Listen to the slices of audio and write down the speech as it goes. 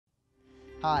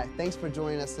Hi, thanks for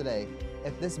joining us today.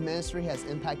 If this ministry has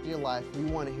impacted your life, we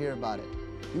want to hear about it.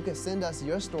 You can send us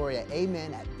your story at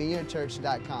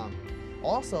amen@vineyardchurch.com.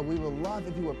 Also, we would love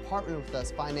if you would partner with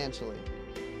us financially.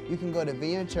 You can go to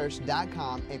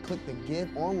vineyardchurch.com and click the Give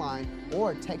online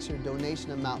or text your donation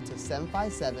amount to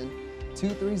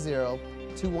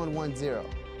 757-230-2110.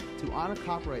 To honor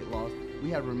copyright laws, we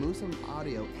have removed some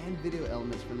audio and video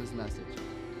elements from this message.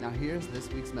 Now here's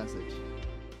this week's message.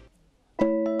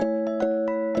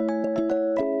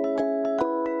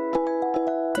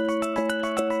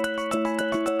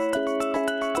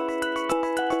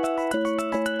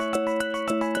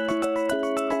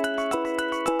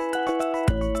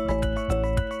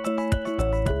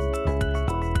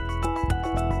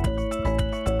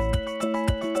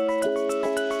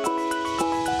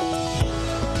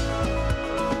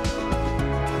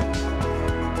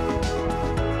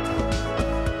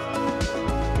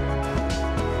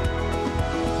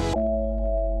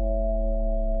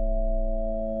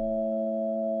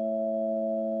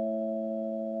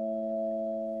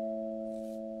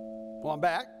 Well, I'm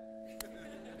back.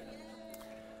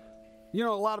 You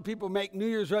know, a lot of people make New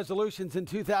Year's resolutions in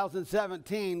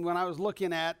 2017. When I was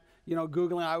looking at,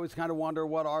 Googling, I always kind of wonder,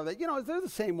 what are they? They're the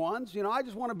same ones. I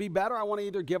just want to be better. I want to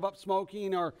either give up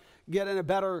smoking or get in a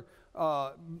better,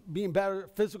 be in better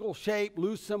physical shape,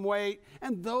 lose some weight.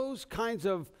 And those kinds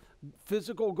of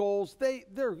physical goals,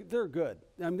 they're good.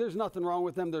 I mean, there's nothing wrong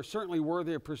with them. They're certainly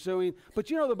worthy of pursuing. But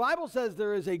the Bible says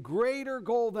there is a greater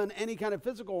goal than any kind of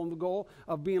physical goal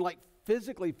of being like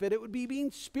physically fit. It would be being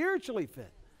spiritually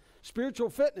fit. Spiritual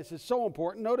fitness is so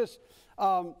important. Notice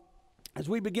as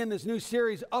we begin this new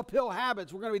series, Uphill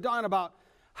Habits, we're going to be talking about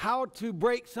how to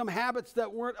break some habits that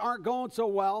aren't going so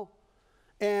well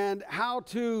and how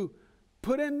to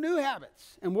put in new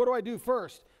habits. And what do I do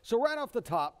first? So right off the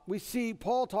top, we see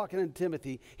Paul talking to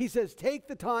Timothy. He says, take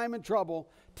the time and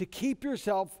trouble to keep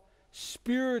yourself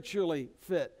spiritually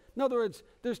fit. In other words,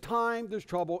 there's time, there's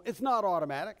trouble. It's not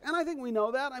automatic. And I think we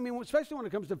know that. I mean, especially when it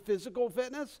comes to physical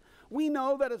fitness, we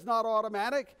know that it's not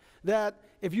automatic, that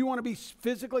if you want to be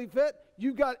physically fit,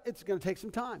 it's going to take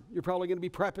some time. You're probably going to be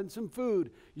prepping some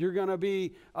food. You're going to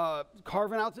be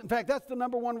carving out. In fact, that's the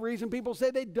number one reason people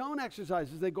say they don't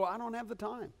exercise is they go, I don't have the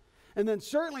time. And then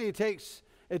certainly it takes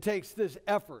this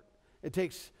effort. It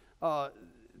takes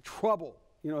trouble.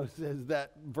 As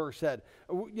that verse said.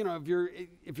 If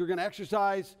you're going to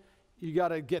exercise, you got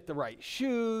to get the right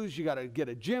shoes. You got to get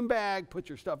a gym bag, put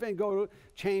your stuff in, go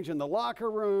change in the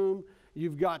locker room.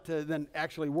 You've got to then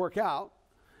actually work out.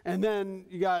 And then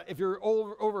if you're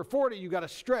over 40, you got to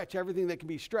stretch everything that can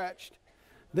be stretched.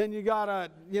 Then you got to,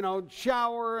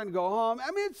 shower and go home. I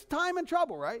mean, it's time and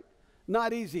trouble, right?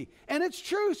 Not easy. And it's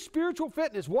true, spiritual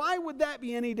fitness. Why would that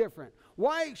be any different?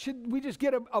 Why should we just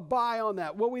get a buy on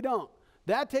that? Well, we don't.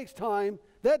 That takes time.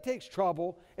 That takes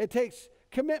trouble. It takes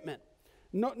commitment.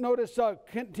 Notice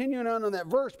continuing on that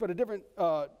verse, but a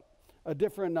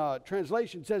different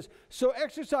translation says, so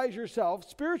exercise yourself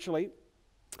spiritually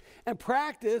and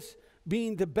practice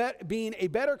being a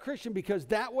better Christian, because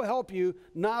that will help you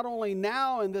not only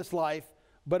now in this life,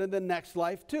 but in the next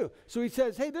life too. So he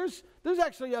says, hey, there's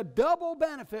actually a double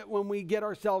benefit when we get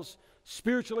ourselves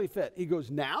spiritually fit. He goes,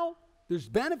 now, there's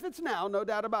benefits now, no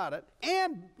doubt about it,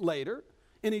 and later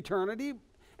in eternity.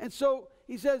 And so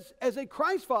he says, as a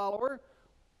Christ follower,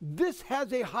 this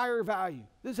has a higher value.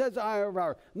 This has a higher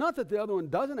value. Not that the other one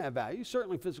doesn't have value.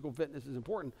 Certainly physical fitness is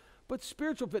important, but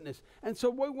spiritual fitness. And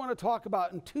so what we want to talk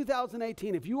about in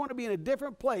 2018, if you want to be in a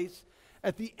different place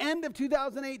at the end of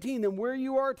 2018 than where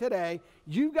you are today,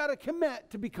 you've got to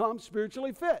commit to become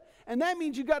spiritually fit. And that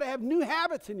means you've got to have new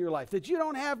habits in your life that you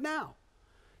don't have now.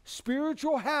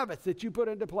 Spiritual habits that you put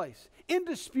into place.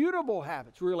 Indisputable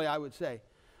habits, really, I would say.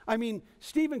 I mean,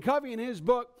 Stephen Covey in his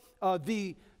book,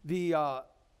 The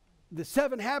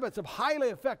 7 Habits of Highly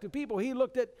Effective People, he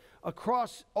looked at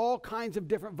across all kinds of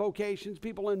different vocations,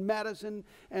 people in medicine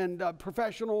and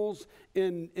professionals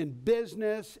in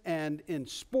business and in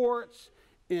sports,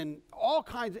 in all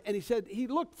kinds of, and he said he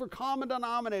looked for common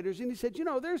denominators, and he said,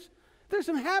 there's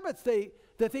some habits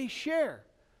that they share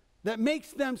that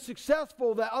makes them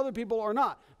successful that other people are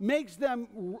not, makes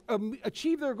them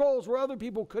achieve their goals where other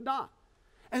people could not.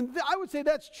 And I would say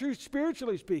that's true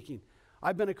spiritually speaking.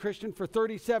 I've been a Christian for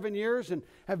 37 years and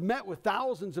have met with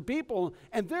thousands of people,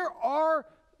 and there are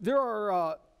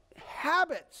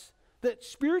habits that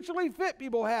spiritually fit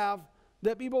people have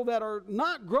that people that are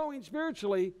not growing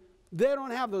spiritually, they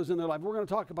don't have those in their life. We're going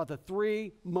to talk about the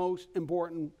 3 most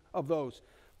important of those.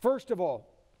 First of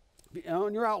all,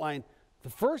 on your outline, the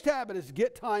first habit is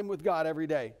get time with God every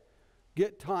day.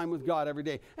 Get time with God every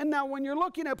day. And now when you're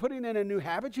looking at putting in a new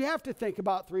habit, you have to think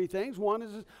about three things. One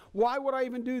is, why would I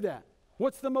even do that?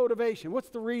 What's the motivation? What's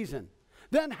the reason?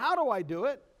 Then how do I do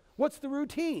it? What's the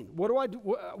routine? What do I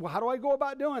do? How do I go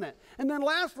about doing it? And then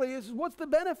lastly is, what's the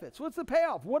benefits? What's the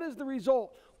payoff? What is the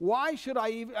result? Why should I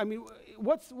even,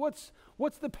 what's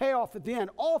the payoff at the end?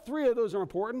 All three of those are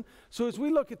important. So as we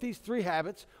look at these three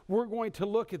habits, we're going to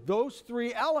look at those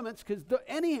three elements, because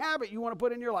any habit you want to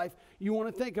put in your life, you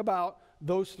want to think about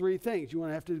those three things. You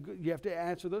have to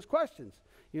answer those questions.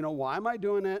 Why am I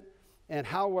doing it? And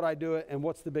how would I do it? And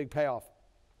what's the big payoff?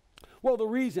 Well, the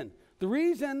reason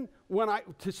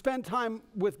to spend time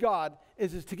with God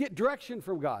is to get direction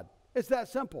from God. It's that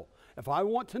simple. If I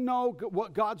want to know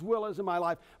what God's will is in my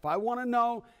life, if I want to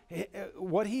know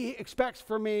what He expects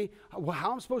from me, what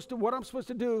I'm supposed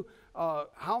to do,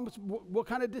 what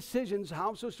kind of decisions, how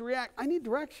I'm supposed to react, I need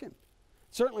direction.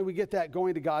 Certainly we get that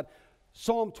going to God.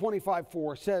 Psalm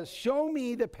 25:4 says, "Show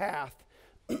me the path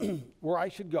where I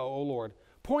should go, O Lord.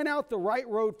 Point out the right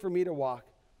road for me to walk.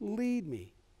 Lead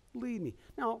me. Lead me."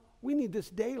 Now, we need this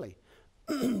daily,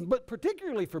 but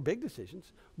particularly for big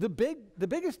decisions. The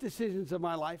biggest decisions of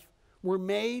my life were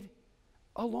made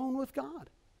alone with God.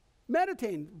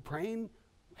 Meditating, praying,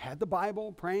 had the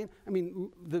Bible, praying.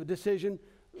 The decision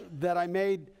that I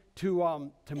made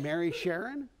to marry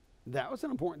Sharon, that was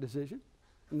an important decision.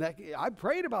 And I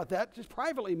prayed about that just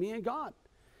privately, me and God.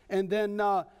 And then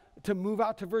to move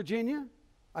out to Virginia,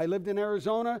 I lived in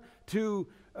Arizona, to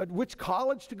which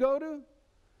college to go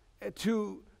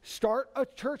to start a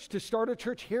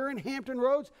church here in Hampton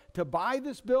Roads, to buy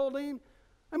this building.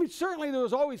 Certainly there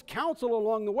was always counsel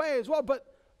along the way as well,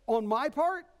 but on my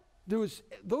part, those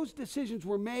decisions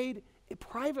were made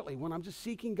privately when I'm just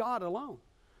seeking God alone.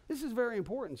 This is very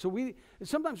important. So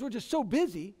sometimes we're just so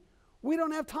busy, we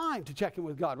don't have time to check in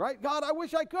with God, right? God, I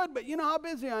wish I could, but you know how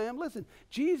busy I am. Listen,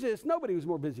 Jesus, nobody was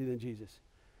more busy than Jesus.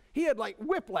 He had like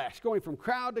whiplash going from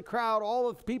crowd to crowd,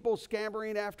 all the people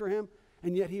scampering after him,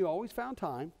 and yet he always found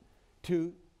time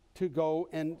to go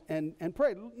and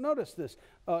pray. Notice this.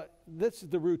 This is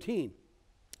the routine.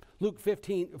 Luke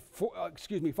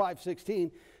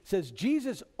 5:16 says,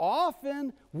 Jesus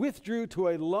often withdrew to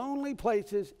a lonely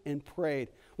places and prayed.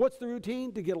 What's the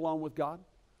routine? To get along with God.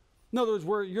 In other words,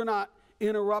 where you're not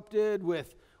interrupted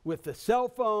with the cell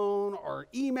phone or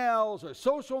emails or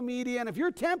social media. And if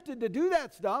you're tempted to do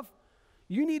that stuff,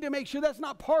 you need to make sure that's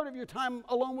not part of your time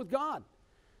alone with God.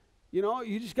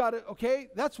 You just got to,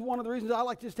 that's one of the reasons I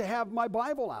like just to have my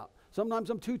Bible out. Sometimes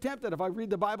I'm too tempted. If I read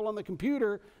the Bible on the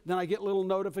computer, then I get little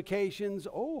notifications.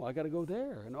 Oh, I got to go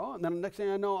there. And then the next thing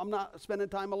I know, I'm not spending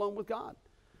time alone with God.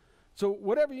 So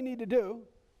whatever you need to do,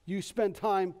 you spend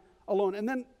time alone. And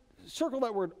then circle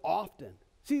that word often.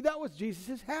 See, that was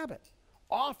Jesus' habit.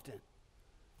 Often.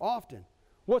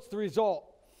 What's the result?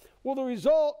 Well, the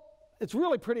result, it's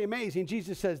really pretty amazing.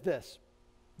 Jesus says this.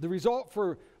 The result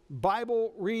for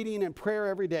Bible reading and prayer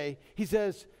every day, he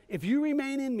says, if you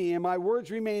remain in me and my words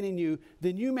remain in you,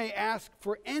 then you may ask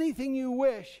for anything you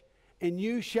wish and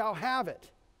you shall have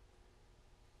it.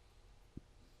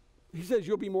 He says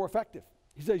you'll be more effective.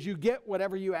 He says you get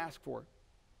whatever you ask for.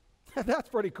 That's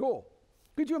pretty cool.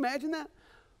 Could you imagine that?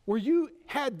 Where you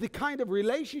had the kind of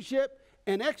relationship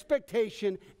and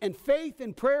expectation and faith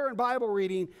and prayer and Bible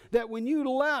reading that when you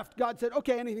left, God said,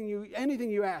 okay, anything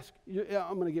you ask,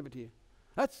 I'm going to give it to you.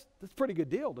 That's a pretty good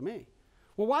deal to me.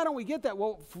 Well, why don't we get that?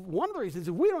 Well, one of the reasons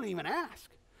is we don't even ask.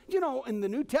 In the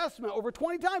New Testament, over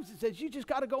 20 times it says you just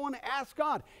got to go and ask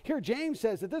God. Here, James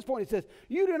says, at this point, he says,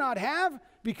 you do not have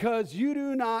because you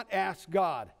do not ask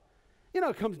God.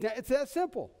 It comes down, it's that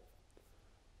simple.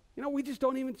 We just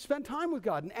don't even spend time with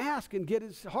God and ask and get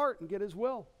his heart and get his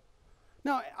will.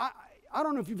 Now, I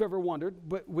don't know if you've ever wondered,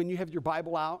 but when you have your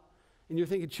Bible out and you're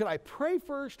thinking, should I pray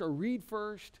first or read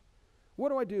first? What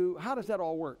do I do? How does that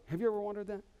all work? Have you ever wondered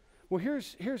that? Well,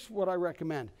 here's what I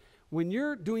recommend. When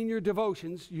you're doing your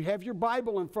devotions, you have your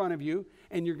Bible in front of you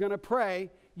and you're going to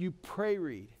pray, you pray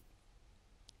read.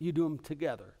 You do them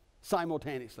together,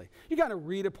 simultaneously. You got to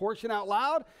read a portion out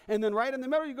loud, and then right in the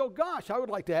middle you go, gosh, I would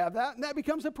like to have that, and that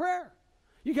becomes a prayer.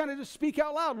 You kind of just speak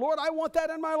out loud. Lord, I want that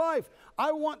in my life.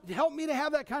 Help me to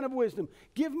have that kind of wisdom.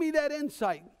 Give me that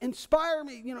insight. Inspire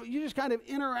me. You're just kind of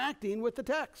interacting with the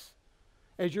text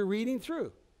as you're reading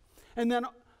through. And then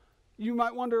you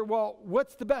might wonder, well,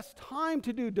 what's the best time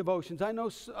to do devotions?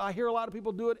 I hear a lot of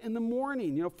people do it in the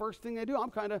morning. First thing they do, I'm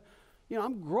kind of,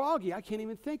 I'm groggy. I can't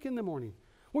even think in the morning.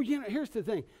 Well, here's the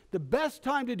thing. The best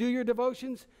time to do your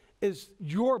devotions is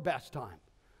your best time.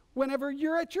 Whenever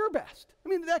you're at your best.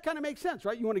 That kind of makes sense,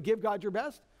 right? You want to give God your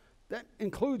best? That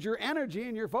includes your energy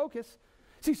and your focus.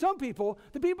 See, some people,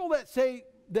 the people that say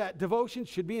that devotions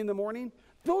should be in the morning?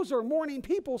 Those are morning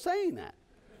people saying that,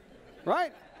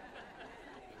 right?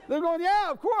 They're going, yeah,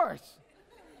 of course.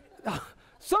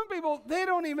 Some people, they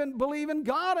don't even believe in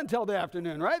God until the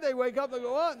afternoon, right? They wake up, they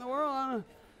go, what in the world?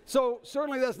 So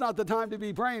certainly that's not the time to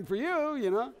be praying for you,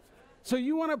 you know. So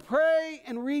you want to pray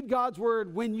and read God's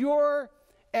word when you're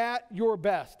at your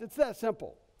best. It's that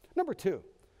simple. Number 2,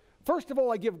 first of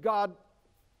all, I give God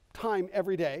time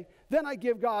every day. Then I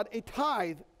give God a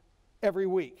tithe every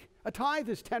week. A tithe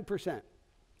is 10%.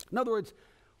 In other words,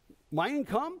 my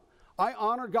income, I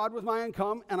honor God with my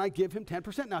income, and I give him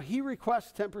 10%. Now, he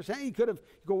requests 10%. He could have,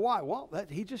 you go, why? Well,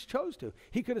 he just chose to.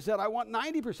 He could have said, I want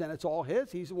 90%. It's all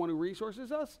his. He's the one who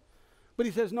resources us. But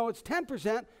he says, no, it's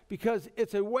 10% because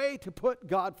it's a way to put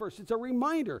God first. It's a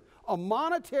reminder, a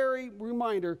monetary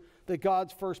reminder that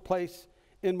God's first place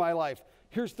in my life.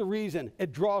 Here's the reason.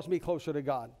 It draws me closer to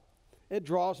God. It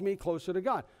draws me closer to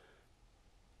God.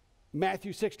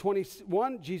 Matthew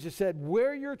 6:21, Jesus said,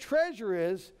 where your treasure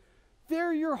is,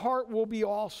 there your heart will be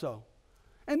also.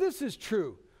 And this is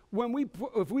true.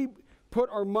 If we put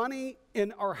our money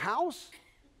in our house,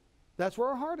 that's where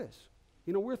our heart is.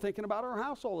 You know, we're thinking about our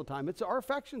house all the time. Our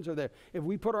affections are there. If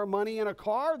we put our money in a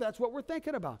car, that's what we're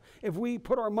thinking about. If we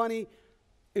put our money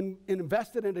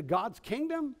invested into God's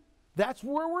kingdom, that's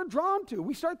where we're drawn to.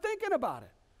 We start thinking about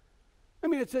it. I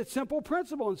mean, it's a simple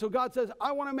principle. And so God says,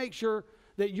 I want to make sure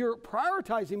that you're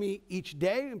prioritizing me each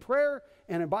day in prayer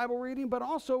and in Bible reading, but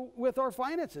also with our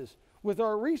finances, with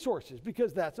our resources,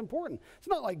 because that's important. It's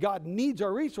not like God needs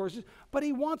our resources, but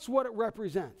he wants what it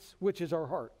represents, which is our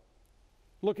heart.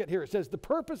 Look at here. It says, the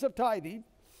purpose of tithing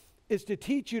is to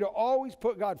teach you to always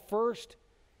put God first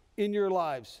in your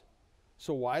lives.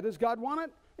 So why does God want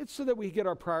it? It's so that we get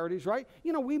our priorities right.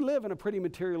 You know, we live in a pretty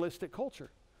materialistic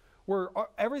culture where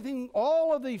everything,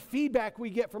 all of the feedback we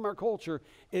get from our culture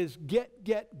is get.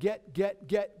 You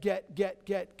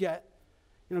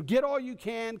know, get all you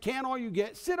can all you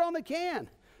get, sit on the can.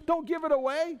 Don't give it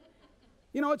away.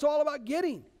 You know, it's all about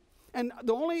getting. And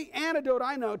the only antidote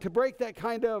I know to break that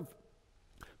kind of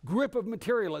grip of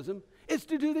materialism is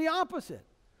to do the opposite.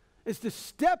 It's to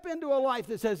step into a life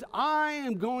that says, I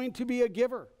am going to be a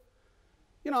giver.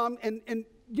 You know, and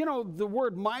you know, the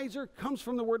word miser comes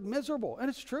from the word miserable, and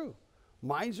it's true.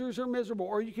 Misers are miserable,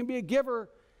 or you can be a giver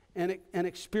and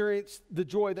experience the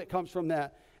joy that comes from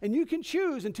that. And you can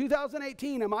choose in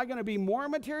 2018, am I going to be more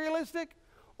materialistic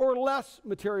or less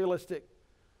materialistic?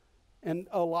 And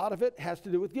a lot of it has to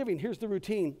do with giving. Here's the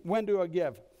routine. When do I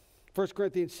give? 1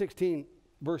 Corinthians 16,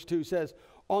 verse 2 says,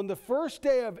 on the first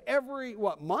day of every,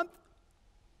 month?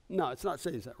 No, it's not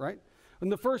saying that, right? On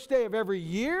the first day of every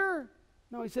year?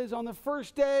 No, he says on the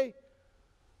first day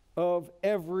of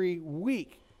every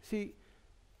week. See,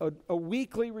 a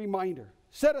weekly reminder.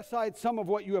 Set aside some of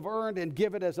what you have earned and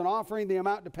give it as an offering. The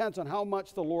amount depends on how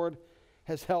much the Lord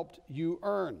has helped you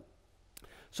earn.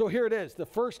 So here it is, the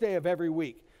first day of every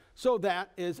week. So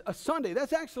that is a Sunday.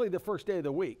 That's actually the first day of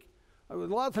the week. A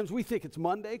lot of times we think it's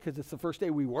Monday because it's the first day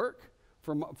we work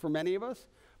for many of us.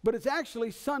 But it's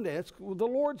actually Sunday. It's the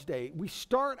Lord's Day. We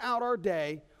start out our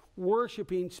day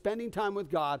worshiping, spending time with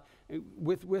God,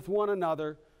 with one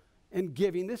another, and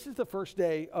giving. This is the first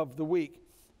day of the week.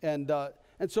 And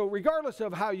so regardless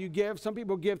of how you give, some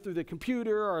people give through the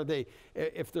computer, or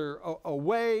if they're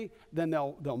away, then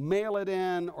they'll mail it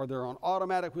in, or they're on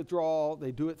automatic withdrawal.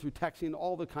 They do it through texting,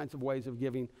 all the kinds of ways of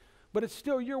giving. But it's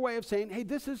still your way of saying, hey,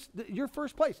 this is your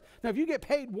first place. Now, if you get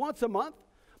paid once a month,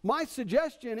 my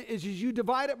suggestion is you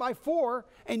divide it by 4,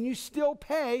 and you still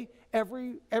pay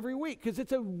every week, because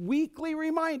it's a weekly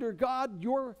reminder, God,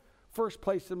 you're first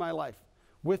place in my life,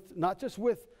 with not just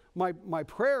with my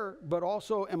prayer, but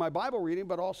also in my Bible reading,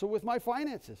 but also with my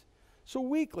finances. So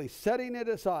weekly, setting it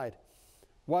aside.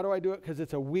 Why do I do it? Because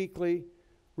it's a weekly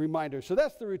reminder. So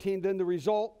that's the routine. Then the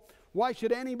result. Why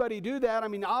should anybody do that? I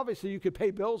mean, obviously you could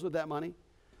pay bills with that money.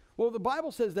 Well, the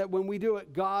Bible says that when we do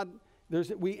it,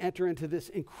 we enter into this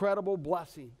incredible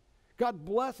blessing. God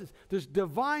blesses. There's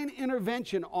divine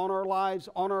intervention on our lives,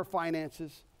 on our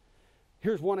finances.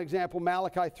 Here's one example.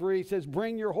 Malachi 3 says,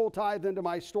 bring your whole tithe into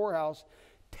my storehouse.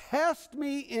 Test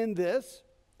me in this.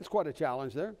 It's quite a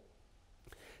challenge there.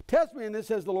 Test me in this,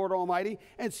 says the Lord Almighty,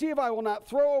 and see if I will not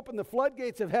throw open the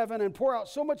floodgates of heaven and pour out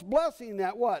so much blessing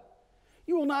that what?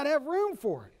 You will not have room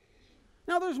for it.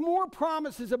 Now, there's more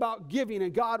promises about giving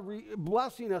and God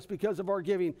blessing us because of our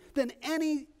giving than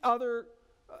any other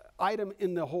item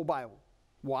in the whole Bible.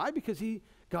 Why? Because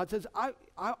God says,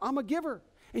 I'm a giver.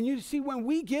 And you see, when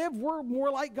we give, we're more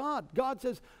like God. God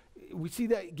says, we see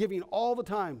that giving all the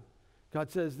time. God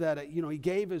says that, he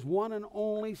gave his one and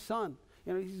only son.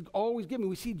 He's always giving.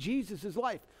 We see Jesus'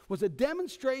 life. was a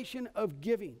demonstration of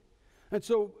giving. And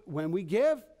so when we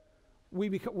give,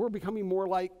 we're becoming more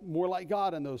like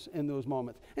God in those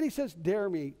moments. And he says, dare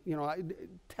me,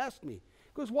 test me.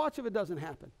 He goes, watch if it doesn't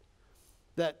happen,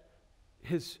 that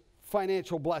his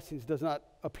financial blessings does not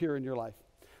appear in your life.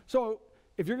 So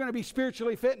if you're going to be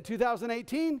spiritually fit in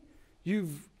 2018,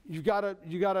 you've got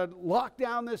to lock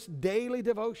down this daily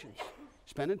devotions.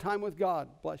 Spending time with God,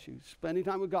 bless you. Spending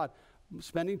time with God.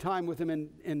 Spending time with him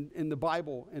in the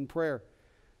Bible and prayer.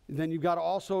 And then you've got to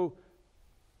also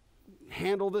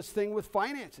handle this thing with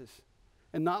finances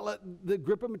and not let the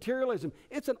grip of materialism.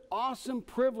 It's an awesome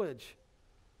privilege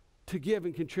to give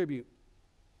and contribute.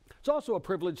 It's also a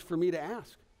privilege for me to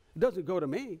ask. It doesn't go to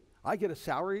me. I get a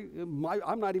salary.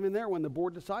 I'm not even there when the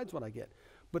board decides what I get.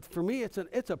 But for me, it's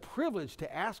a privilege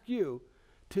to ask you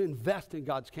to invest in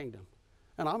God's kingdom.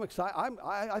 And I'm excited.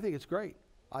 I think it's great.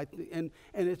 And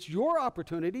it's your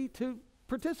opportunity to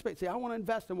participate. Say, I want to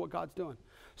invest in what God's doing.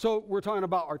 So we're talking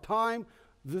about our time,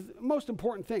 the most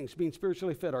important things, being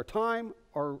spiritually fit, our time,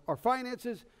 our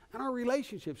finances, and our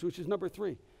relationships, which is number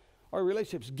 3. Our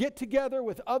relationships. Get together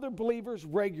with other believers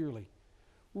regularly.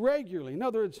 Regularly. In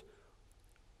other words,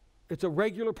 it's a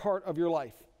regular part of your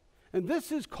life. And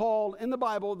this is called, in the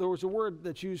Bible, there was a word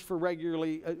that's used for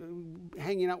regularly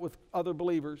hanging out with other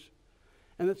believers.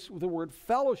 And it's the word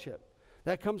fellowship.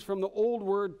 That comes from the old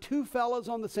word, 2 fellas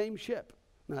on the same ship.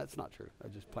 No, that's not true. I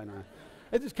was just playing around.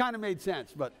 It just kind of made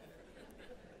sense, but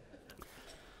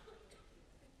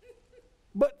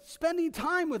spending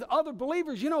time with other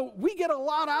believers, we get a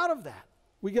lot out of that.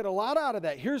 We get a lot out of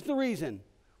that. Here's the reason.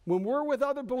 When we're with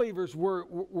other believers,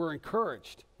 we're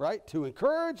encouraged, right? To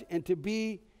encourage and to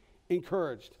be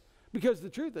encouraged. Because the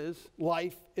truth is,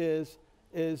 life is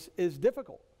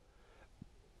difficult.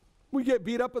 We get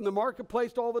beat up in the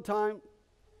marketplace all the time.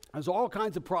 There's all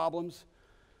kinds of problems,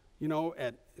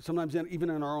 sometimes even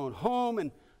in our own home.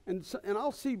 And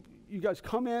I'll see you guys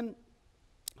come in.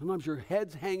 Sometimes your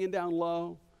head's hanging down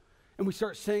low. And we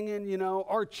start singing,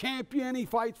 our champion, he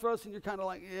fights for us. And you're kind of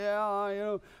like,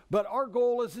 yeah, But our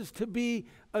goal is to be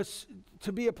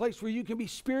a place where you can be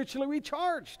spiritually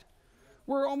recharged.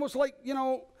 We're almost like,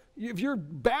 if your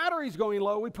battery's going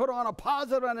low, we put on a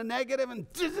positive and a negative, and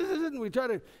we try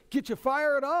to get you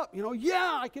fired up.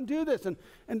 Yeah, I can do this. And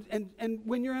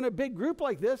when you're in a big group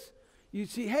like this, you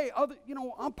see, hey,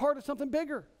 I'm part of something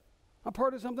bigger. I'm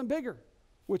part of something bigger,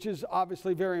 which is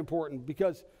obviously very important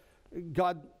because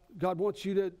God wants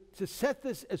you to set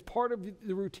this as part of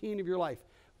the routine of your life,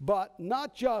 but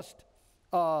not just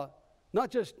on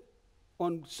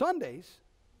Sundays,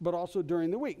 but also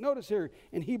during the week. Notice here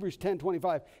in Hebrews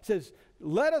 10:25, it says,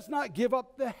 let us not give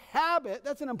up the habit.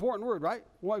 That's an important word, right?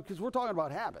 Why? Because we're talking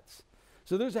about habits.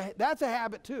 So that's a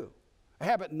habit too. A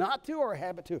habit not to or a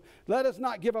habit to. Let us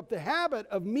not give up the habit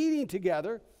of meeting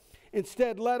together.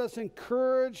 Instead, let us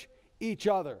encourage each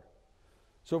other.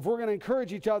 So if we're going to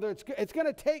encourage each other, it's going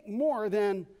to take more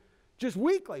than just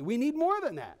weekly. We need more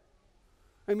than that.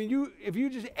 I mean, if you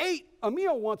just ate a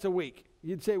meal once a week,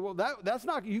 you'd say, well, that's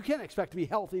not, you can't expect to be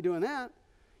healthy doing that.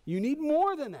 You need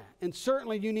more than that. And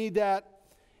certainly you need that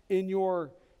in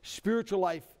your spiritual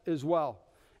life as well.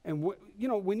 And,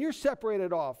 when you're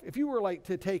separated off, if you were like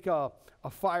to take a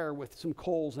fire with some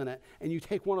coals in it, and you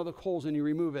take one of the coals and you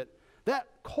remove it, that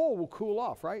coal will cool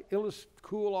off, right? It'll just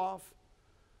cool off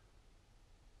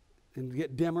and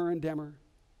get dimmer and dimmer.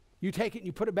 You take it and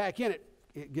you put it back in,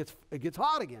 it gets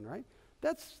hot again, right?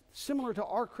 That's similar to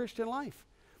our Christian life.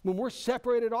 When we're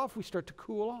separated off, we start to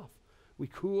cool off. We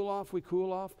cool off, we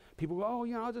cool off. People go,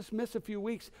 oh, I'll just miss a few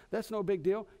weeks. That's no big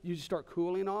deal. You just start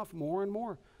cooling off more and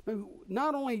more.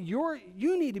 Not only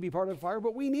you need to be part of the fire,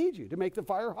 but we need you to make the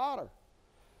fire hotter.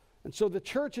 And so the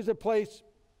church is a place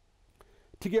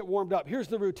to get warmed up. Here's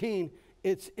the routine.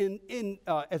 It's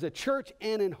as a church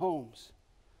and in homes.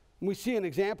 And we see an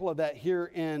example of that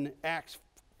here in Acts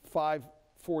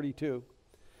 5:42. It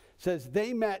says,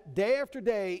 they met day after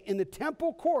day in the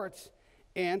temple courts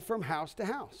and from house to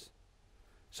house.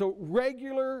 So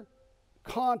regular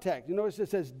contact. You notice it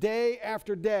says day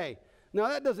after day. Now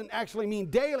that doesn't actually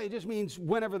mean daily. It just means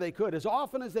whenever they could, as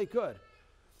often as they could.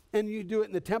 And you do it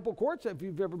in the temple courts. If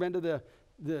you've ever been to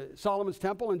the Solomon's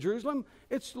Temple in Jerusalem,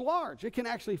 it's large. It can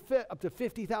actually fit up to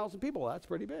 50,000 people. That's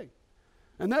pretty big.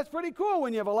 And that's pretty cool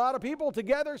when you have a lot of people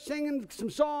together singing some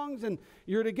songs and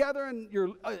you're together and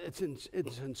it's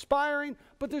inspiring.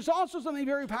 But there's also something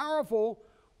very powerful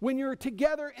when you're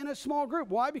together in a small group.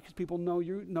 Why? Because people know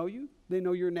you. They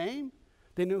know your name.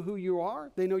 They know who you are.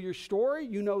 They know your story.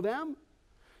 You know them.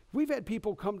 We've had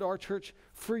people come to our church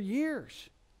for years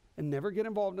and never get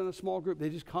involved in a small group. They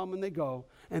just come and they go.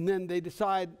 And then they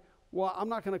decide well, I'm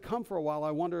not going to come for a while.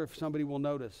 I wonder if somebody will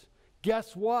notice.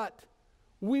 Guess what?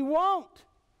 We won't.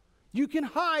 You can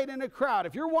hide in a crowd.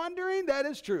 If you're wondering, that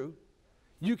is true.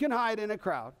 You can hide in a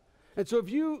crowd. And so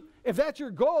if that's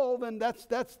your goal, then that's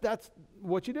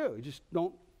what you do. You just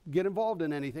don't get involved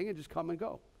in anything and just come and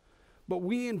go. But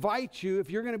we invite you, if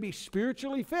you're going to be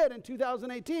spiritually fit in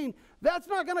 2018, that's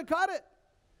not going to cut it.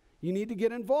 You need to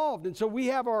get involved. And so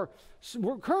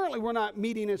we're not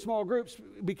meeting in small groups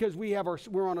because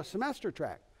we're on a semester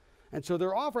track. And so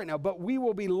they're off right now. But we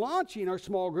will be launching our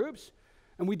small groups.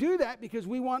 And we do that because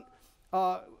we want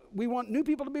new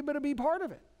people to be able to be part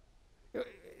of it.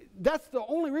 That's the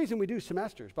only reason we do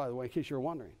semesters, by the way, in case you're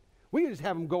wondering. We can just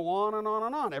have them go on and on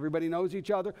and on. Everybody knows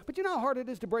each other. But you know how hard it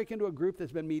is to break into a group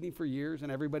that's been meeting for years and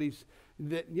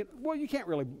you can't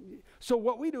really. So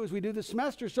what we do is we do the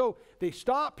semester. So they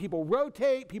stop, people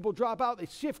rotate, people drop out, they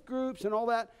shift groups and all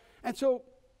that. And so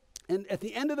at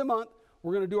the end of the month,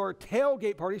 we're going to do our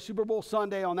tailgate party, Super Bowl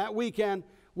Sunday on that weekend,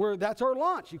 where that's our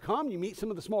launch. You come, you meet some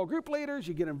of the small group leaders,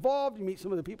 you get involved, you meet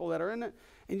some of the people that are in it,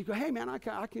 and you go, hey, man, I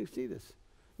can see this.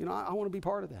 You know, I want to be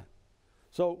part of that.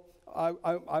 So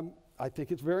I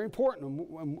think it's very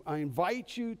important. I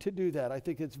invite you to do that. I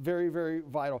think it's very, very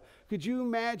vital. Could you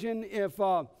imagine if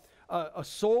a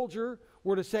soldier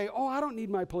were to say, oh, I don't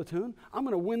need my platoon. I'm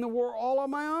going to win the war all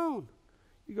on my own.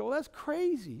 You go, well, that's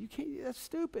crazy. You can't. That's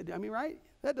stupid. I mean, right?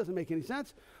 That doesn't make any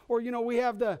sense. Or, you know, we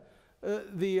have some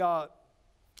of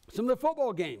the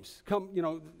football games come, you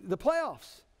know, the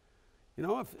playoffs. You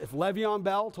know, if Le'Veon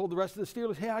Bell told the rest of the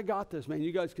Steelers, hey, I got this, man.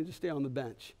 You guys can just stay on the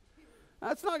bench.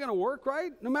 That's not going to work,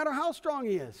 right? No matter how strong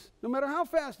he is, no matter how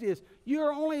fast he is,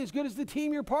 you're only as good as the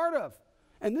team you're part of.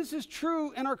 And this is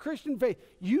true in our Christian faith.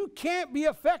 You can't be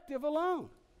effective alone.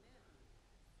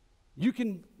 You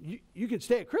can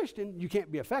stay a Christian. You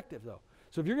can't be effective, though.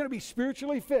 So if you're going to be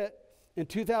spiritually fit in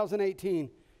 2018,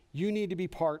 you need to be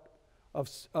part of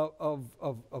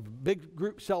big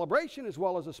group celebration as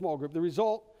well as a small group. The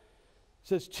result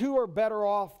says 2 are better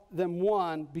off than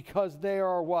 1 because they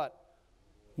are what?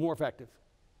 More effective.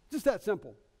 Just that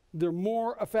simple. They're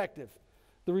more effective.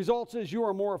 The result is you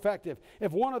are more effective.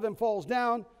 If one of them falls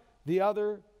down, the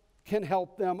other can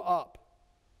help them up.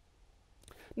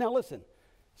 Now listen,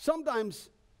 sometimes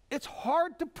it's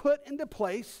hard to put into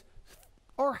place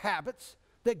our habits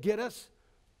that get us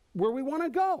where we want to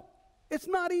go. It's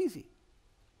not easy.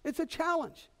 It's a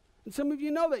challenge. And some of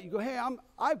you know that. You go, hey,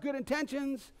 I have good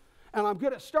intentions, and I'm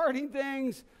good at starting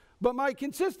things, but my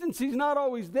consistency's not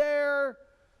always there.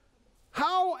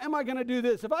 How am I going to do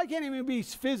this? If I can't even be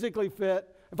physically fit,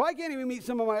 if I can't even meet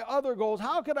some of my other goals,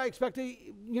 how could I expect to,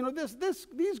 you know,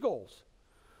 these goals?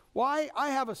 Well, I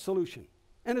have a solution,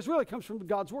 and it really comes from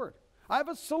God's Word. I have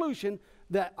a solution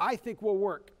that I think will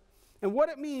work. And what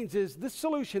it means is, this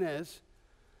solution is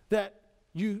that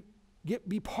you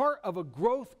be part of a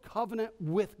growth covenant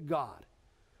with God.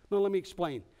 Now, let me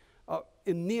explain.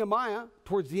 In Nehemiah,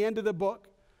 towards the end of the book,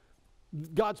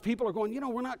 God's people are going, you know,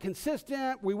 we're not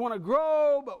consistent. We want to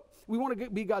grow, but we want to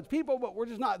be God's people, but we're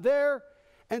just not there.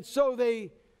 And so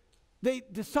they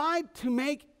decide to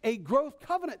make a growth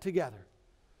covenant together.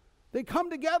 They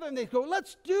come together and they go,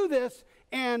 let's do this.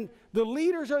 And the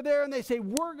leaders are there and they say,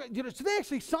 so they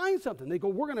actually sign something. They go,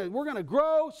 we're gonna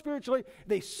grow spiritually.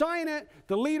 They sign it.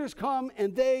 The leaders come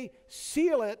and they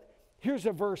seal it. Here's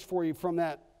a verse for you from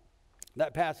that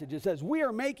passage. It says, we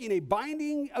are making a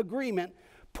binding agreement,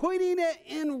 putting it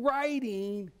in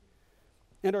writing,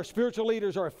 and our spiritual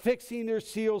leaders are affixing their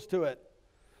seals to it.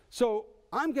 So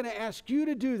I'm going to ask you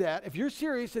to do that. If you're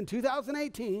serious in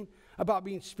 2018 about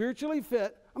being spiritually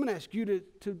fit, I'm going to ask you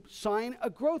to sign a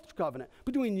growth covenant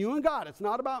between you and God. It's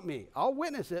not about me. I'll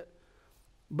witness it,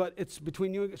 but it's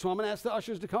between you. So I'm going to ask the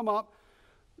ushers to come up,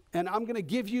 and I'm going to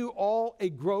give you all a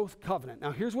growth covenant.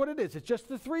 Now, here's what it is. It's just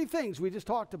the 3 things we just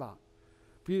talked about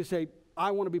for you to say,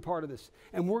 I want to be part of this.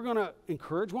 And we're going to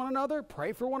encourage one another,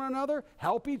 pray for one another,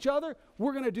 help each other.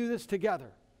 We're going to do this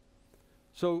together.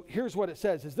 So here's what it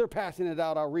says. As they're passing it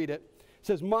out, I'll read it. It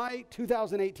says, my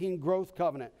 2018 growth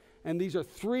covenant. And these are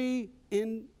 3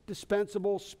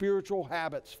 indispensable spiritual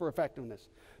habits for effectiveness.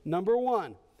 Number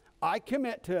 1, I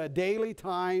commit to a daily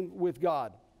time with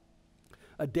God.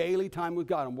 A daily time with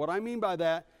God. And what I mean by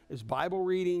that is Bible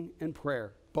reading and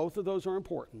prayer. Both of those are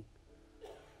important.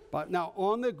 But now,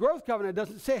 on the growth covenant, it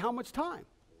doesn't say how much time.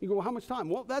 You go, well, how much time?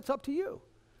 Well, that's up to you.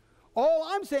 All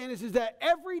I'm saying is that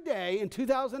every day in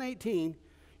 2018,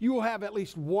 you will have at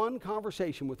least one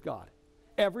conversation with God.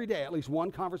 Every day, at least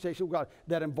one conversation with God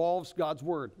that involves God's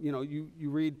Word. You know, you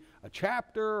read a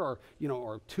chapter or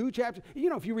 2 chapters. You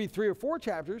know, if you read 3 or 4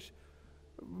 chapters,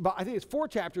 but I think it's 4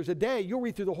 chapters a day, you'll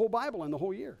read through the whole Bible in the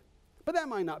whole year. But that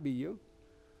might not be you.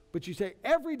 But you say,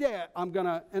 every day I'm going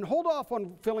to, and hold off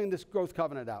on filling this growth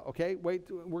covenant out, okay? Wait,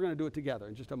 we're going to do it together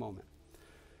in just a moment.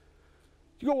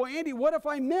 You go, well, Andy, what if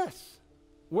I miss?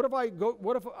 What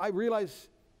if I realize,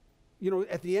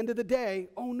 at the end of the day,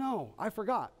 oh no, I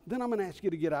forgot. Then I'm going to ask you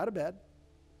to get out of bed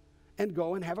and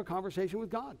go and have a conversation with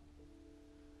God.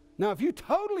 Now, if you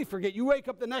totally forget, you wake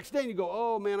up the next day and you go,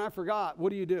 oh man, I forgot.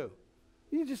 What do?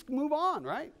 You just move on,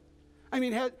 right? I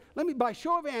mean, by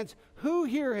show of hands, who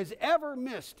here has ever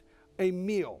missed a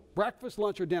meal, breakfast,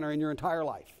 lunch, or dinner in your entire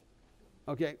life?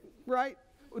 Okay, right?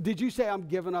 Did you say, I'm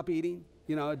giving up eating?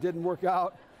 It didn't work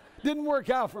out. Didn't work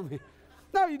out for me.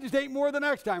 No, you just ate more the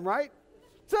next time, right?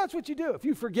 So that's what you do. If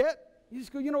you forget, you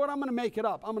just go, you know what, I'm going to make it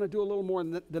up. I'm going to do a little more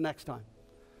the next time.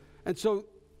 And so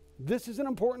this is an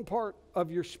important part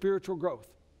of your spiritual growth.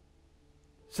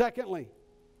 Secondly,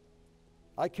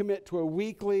 I commit to a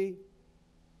weekly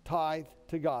tithe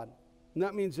to God. And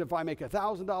that means if I make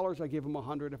 $1,000, I give him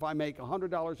 $100. If I make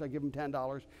 $100, I give him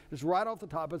 $10. It's right off the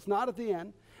top. It's not at the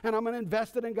end. And I'm going to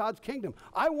invest it in God's kingdom.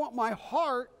 I want my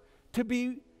heart to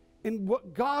be in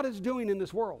what God is doing in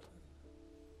this world.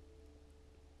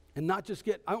 And not just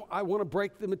I want to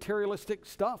break the materialistic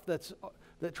stuff that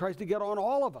tries to get on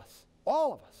all of us.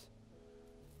 All of us.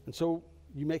 And so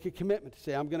you make a commitment to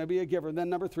say, I'm going to be a giver. And then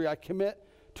number 3, I commit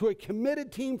to a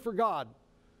committed team for God.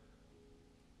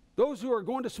 Those who are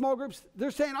going to small groups,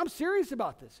 they're saying, I'm serious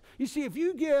about this. You see, if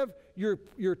you give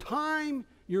your time,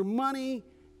 your money,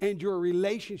 and your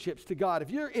relationships to God,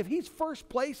 if he's first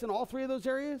place in all 3 of those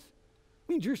areas,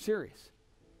 it means you're serious.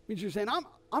 It means you're saying, I'm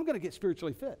going to get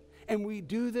spiritually fit. And we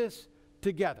do this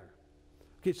together.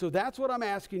 Okay, so that's what I'm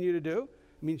asking you to do.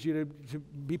 It means you to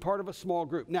be part of a small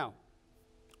group. Now,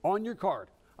 on your card,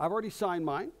 I've already signed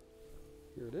mine.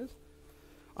 Here it is.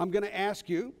 I'm going to ask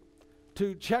you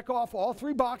to check off all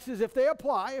 3 boxes if they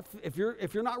apply. If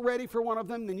you're not ready for one of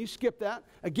them, then you skip that.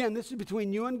 Again, this is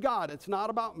between you and God. It's not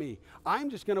about me. I'm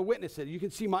just going to witness it. You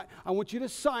can see I want you to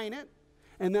sign it,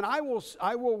 and then I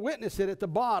will witness it at the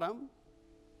bottom.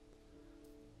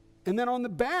 And then on the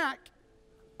back,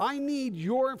 I need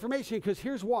your information, because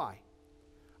here's why.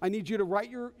 I need you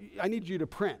to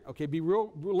print, okay, be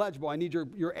real legible. I need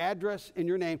your address and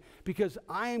your name, because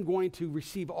I am going to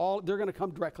receive they're going to come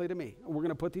directly to me. We're going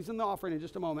to put these in the offering in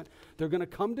just a moment. They're going to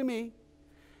come to me,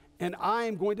 and I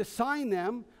am going to sign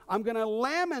them. I'm going to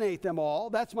laminate them all.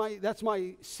 That's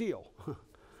my seal.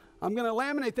 I'm going to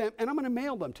laminate them, and I'm going to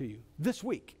mail them to you this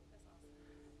week.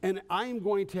 And I'm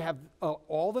going to have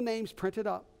all the names printed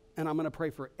up. And I'm going to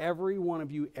pray for every one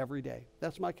of you every day.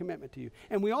 That's my commitment to you.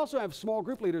 And we also have small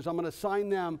group leaders. I'm going to sign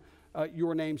them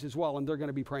your names as well, and they're going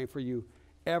to be praying for you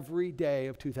every day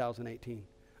of 2018.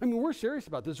 I mean, we're serious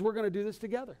about this. We're going to do this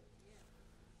together.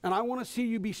 And I want to see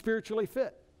you be spiritually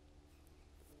fit.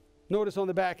 Notice on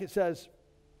the back it says,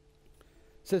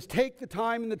 take the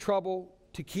time and the trouble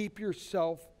to keep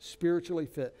yourself spiritually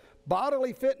fit.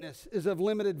 Bodily fitness is of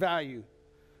limited value,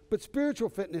 but spiritual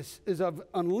fitness is of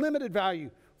unlimited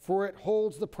value, for it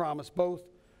holds the promise both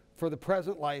for the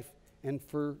present life and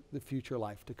for the future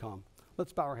life to come.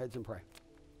 Let's bow our heads and pray.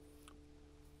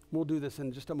 We'll do this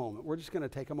in just a moment. We're just going to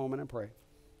take a moment and pray.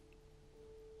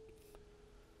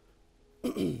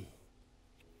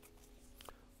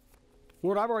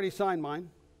 Lord, I've already signed mine,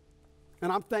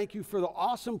 and I'm thank you for the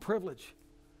awesome privilege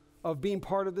of being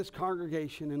part of this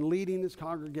congregation and leading this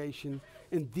congregation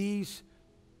in these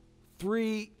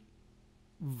 3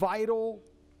 vital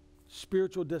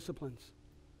spiritual disciplines.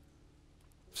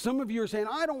 Some of you are saying,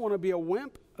 I don't want to be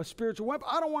a spiritual wimp.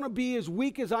 I don't want to be as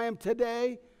weak as I am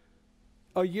today,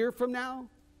 a year from now.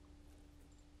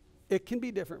 It can be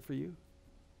different for you.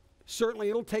 Certainly,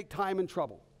 it'll take time and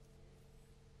trouble.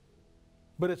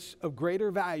 But it's of greater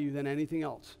value than anything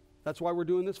else. That's why we're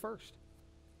doing this first.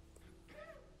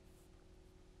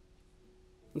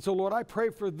 And so, Lord, I pray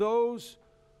for those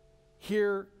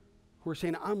here who are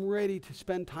saying, I'm ready to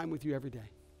spend time with you every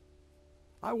day.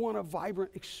 I want a vibrant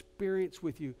experience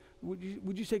with you.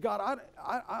 Would you say, God,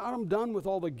 I'm done with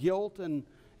all the guilt and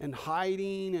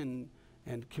hiding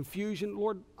and confusion.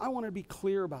 Lord, I want to be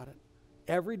clear about it.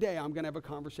 Every day I'm going to have a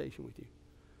conversation with you.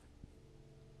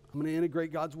 I'm going to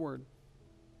integrate God's word.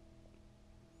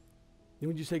 And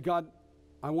would you say, God,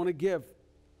 I want to give.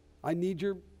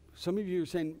 Some of you are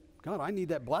saying, God, I need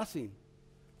that blessing.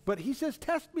 But he says,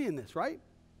 test me in this, right?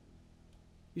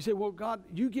 You say, well, God,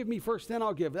 you give me first, then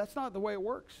I'll give. That's not the way it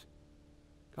works.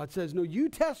 God says, no, you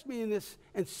test me in this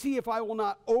and see if I will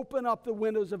not open up the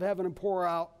windows of heaven and pour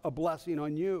out a blessing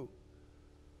on you.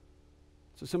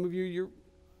 So some of you,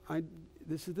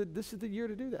 this is the year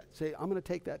to do that. Say, I'm going to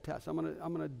take that test.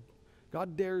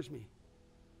 God dares me.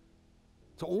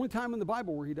 It's the only time in the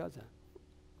Bible where he does that.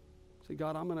 Say,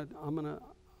 God,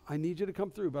 I need you to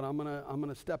come through, but I'm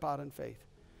gonna step out in faith.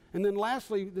 And then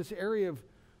lastly, this area of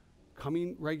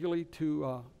coming regularly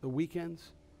to the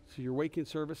weekends, so your waking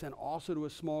service, and also to a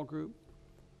small group.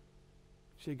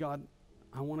 Say, God,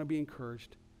 I want to be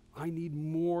encouraged. I need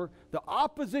more. The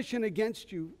opposition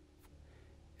against you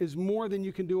is more than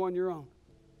you can do on your own.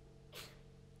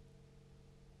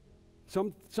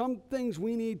 Some things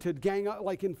we need to gang up,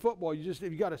 like in football. If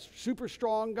you got a super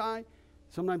strong guy,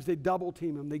 sometimes they double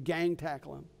team him, they gang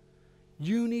tackle him.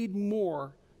 You need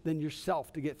more than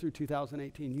yourself to get through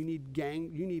 2018. You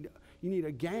need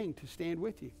a gang to stand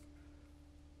with you,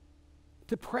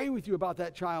 to pray with you about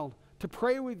that child, to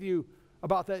pray with you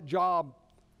about that job,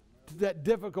 that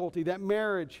difficulty, that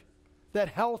marriage, that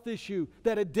health issue,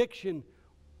 that addiction.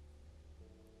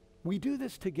 We do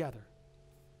this together.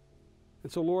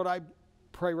 And so, Lord, I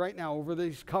pray right now over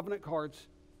these covenant cards.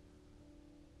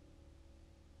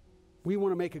 We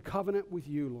want to make a covenant with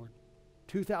you, Lord,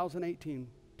 2018,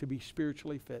 to be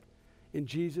spiritually fit. In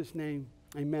Jesus' name,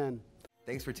 amen.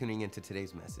 Thanks for tuning in to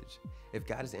today's message. If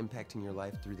God is impacting your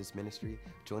life through this ministry,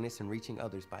 join us in reaching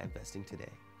others by investing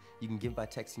today. You can give by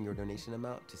texting your donation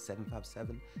amount to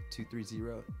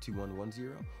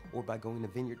 757-230-2110 or by going to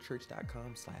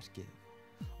vineyardchurch.com/give.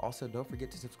 Also, don't forget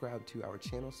to subscribe to our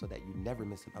channel so that you never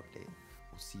miss an update.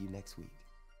 We'll see you next week.